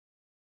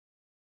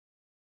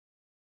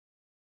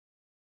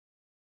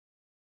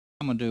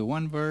I'm going to do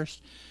one verse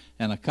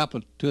and a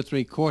couple, two or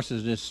three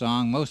choruses of this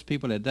song. Most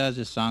people that does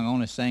this song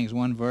only sings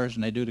one verse,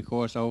 and they do the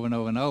chorus over and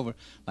over and over,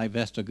 like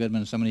Vestal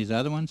Goodman and some of these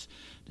other ones.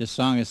 This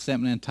song is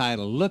simply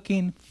entitled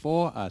Looking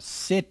for a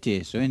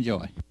City, so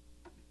enjoy.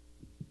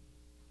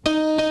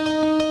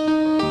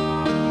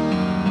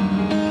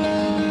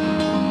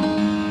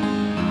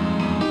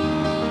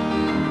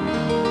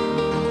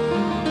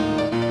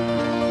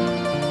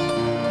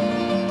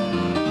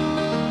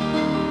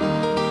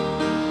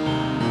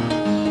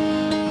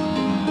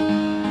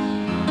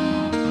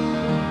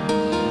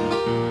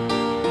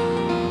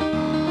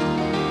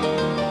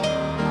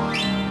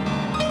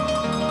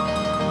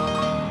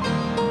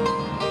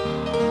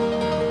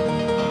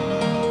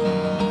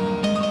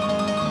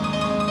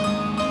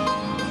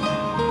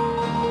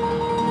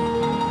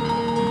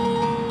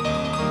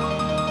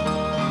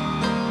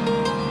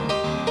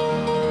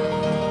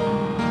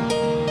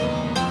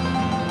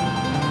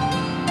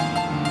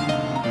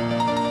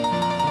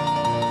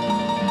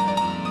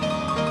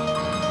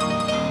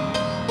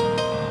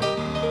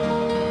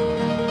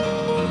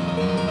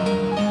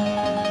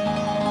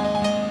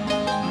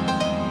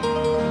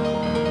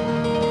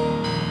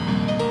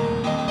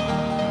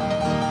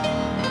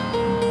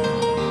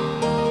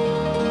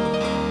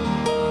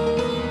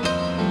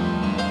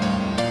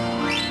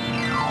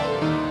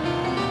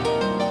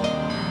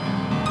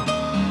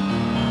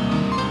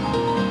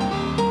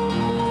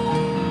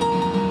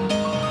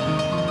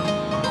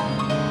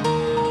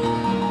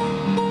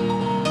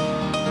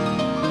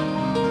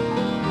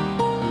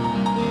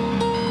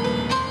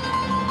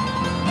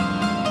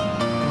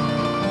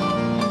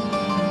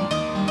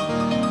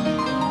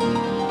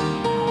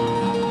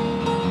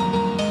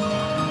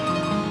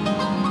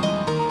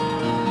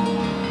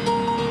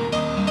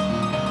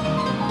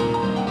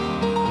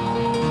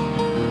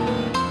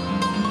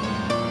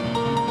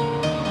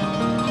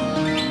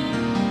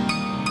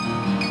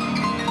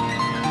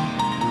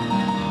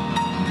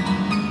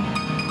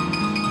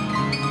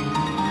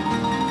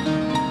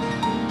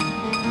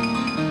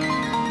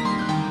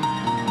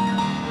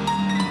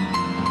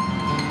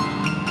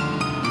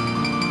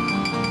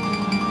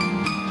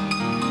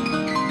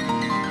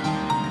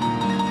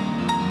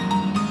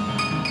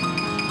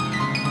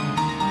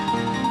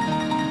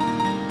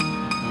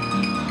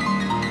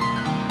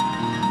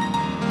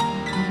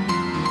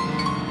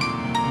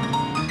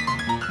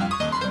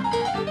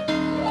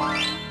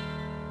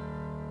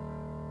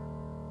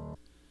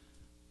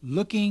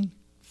 Looking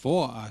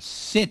for a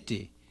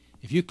City.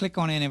 If you click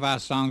on any of our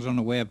songs on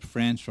the web,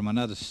 friends from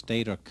another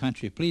state or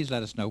country, please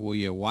let us know where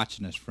you're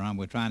watching us from.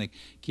 We're trying to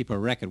keep a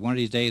record. One of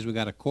these days we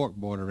got a cork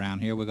board around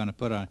here. We're going to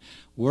put a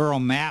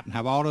world map and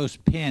have all those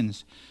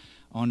pins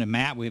on the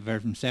map. We've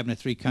heard from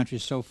 73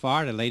 countries so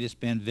far. The latest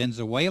been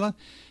Venezuela,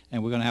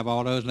 and we're going to have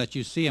all those, let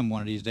you see them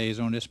one of these days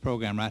on this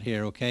program right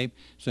here, okay?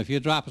 So if you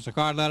drop us a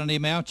card, letter, and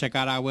email, check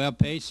out our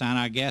webpage, sign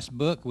our guest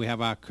book. We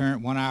have our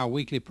current one-hour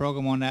weekly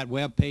program on that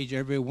webpage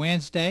every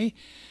Wednesday,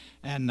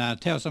 and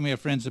tell some of your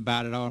friends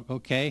about it,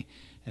 okay?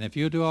 And if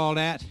you do all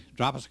that,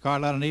 drop us a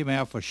card, letter, and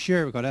email for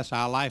sure, because that's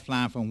our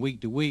lifeline from week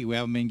to week. We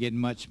haven't been getting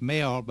much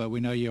mail, but we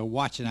know you're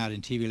watching out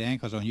in TV land,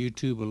 because on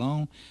YouTube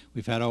alone,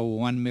 we've had over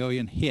 1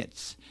 million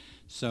hits.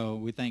 So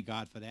we thank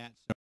God for that.